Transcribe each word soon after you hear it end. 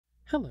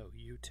Hello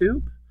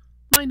YouTube,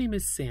 my name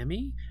is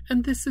Sammy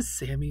and this is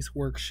Sammy's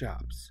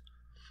Workshops.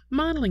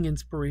 Modeling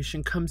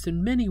inspiration comes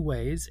in many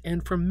ways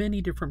and from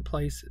many different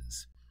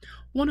places.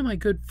 One of my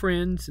good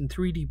friends in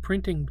 3D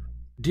printing,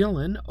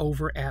 Dylan,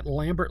 over at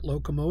Lambert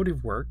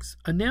Locomotive Works,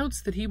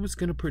 announced that he was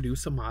going to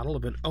produce a model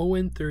of an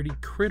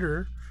On30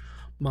 critter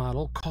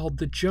model called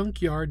the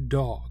Junkyard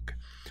Dog.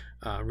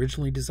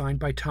 Originally designed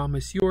by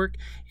Thomas York,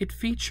 it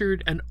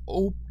featured an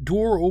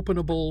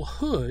door-openable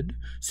hood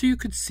so you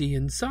could see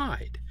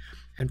inside.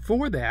 And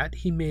for that,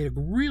 he made a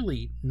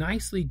really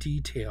nicely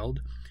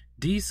detailed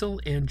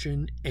diesel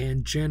engine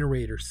and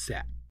generator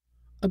set.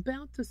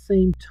 About the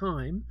same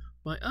time,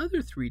 my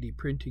other 3D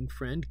printing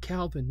friend,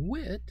 Calvin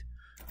Witt,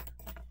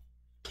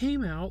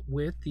 came out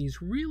with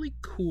these really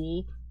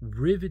cool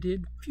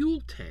riveted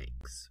fuel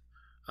tanks.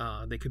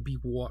 They could be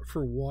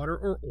for water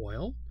or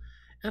oil,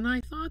 and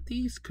I thought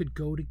these could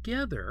go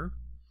together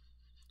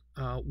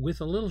with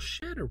a little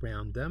shed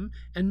around them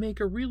and make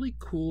a really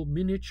cool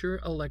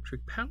miniature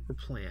electric power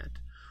plant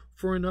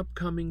for an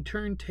upcoming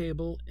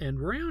turntable and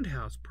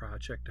roundhouse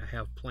project I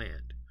have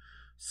planned.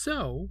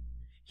 So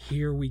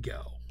here we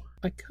go.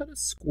 I cut a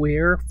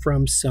square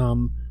from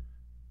some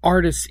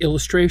artist's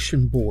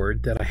illustration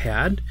board that I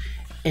had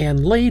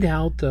and laid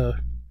out the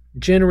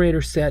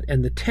generator set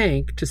and the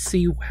tank to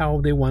see how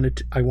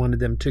I wanted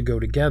them to go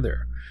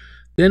together.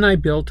 Then I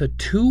built a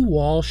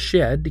two-wall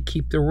shed to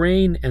keep the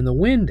rain and the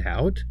wind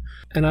out,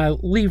 and I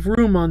leave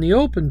room on the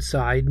open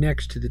side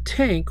next to the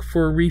tank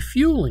for a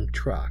refueling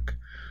truck.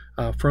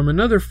 From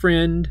another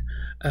friend,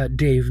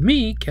 Dave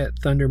Meek at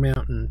Thunder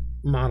Mesa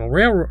Model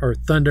Railroad,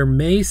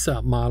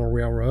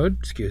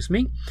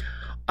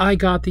 I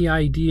got the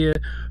idea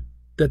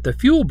that the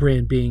fuel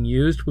brand being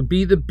used would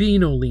be the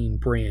beanoline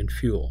brand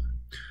fuel.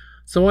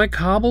 So I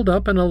cobbled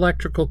up an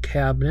electrical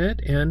cabinet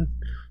and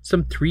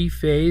some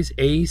three-phase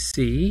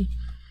AC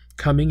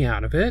coming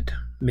out of it,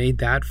 made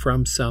that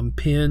from some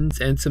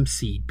pins and some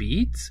seed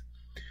beads,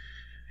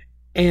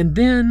 and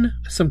then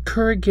some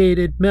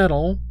corrugated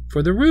metal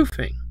for the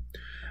roofing.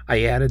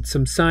 I added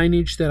some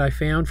signage that I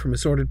found from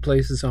assorted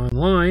places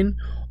online,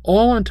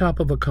 all on top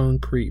of a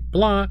concrete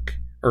pad,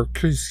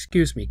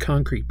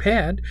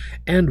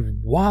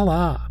 and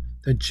voila,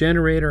 the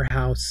generator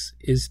house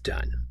is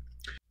done.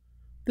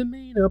 The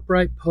main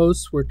upright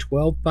posts were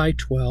 12 by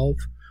 12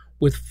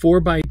 with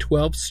 4 by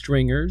 12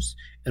 stringers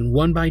and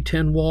 1 by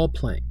 10 wall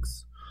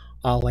planks.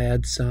 I'll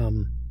add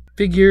some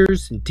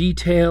figures and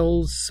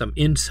details, some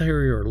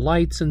interior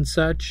lights and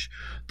such.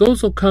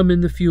 Those will come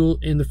in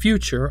the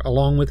future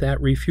along with that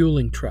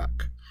refueling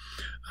truck.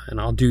 And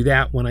I'll do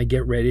that when I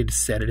get ready to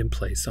set it in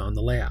place on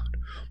the layout.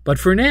 But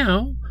for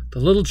now, the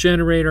little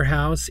generator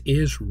house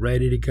is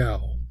ready to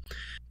go.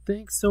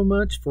 Thanks so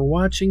much for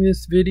watching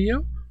this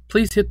video.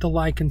 Please hit the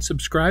like and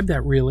subscribe.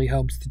 That really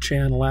helps the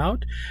channel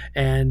out.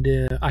 And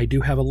I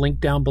do have a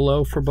link down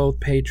below for both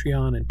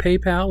Patreon and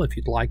PayPal if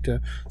you'd like to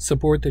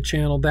support the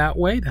channel that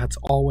way. That's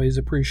always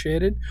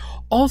appreciated.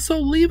 Also,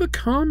 leave a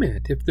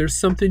comment if there's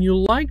something you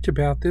liked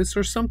about this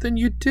or something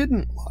you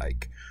didn't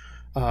like.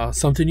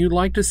 Something you'd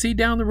like to see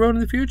down the road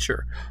in the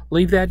future.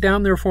 Leave that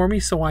down there for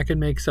me so I can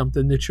make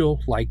something that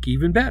you'll like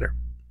even better.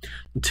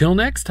 Until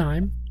next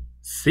time,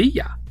 see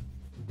ya.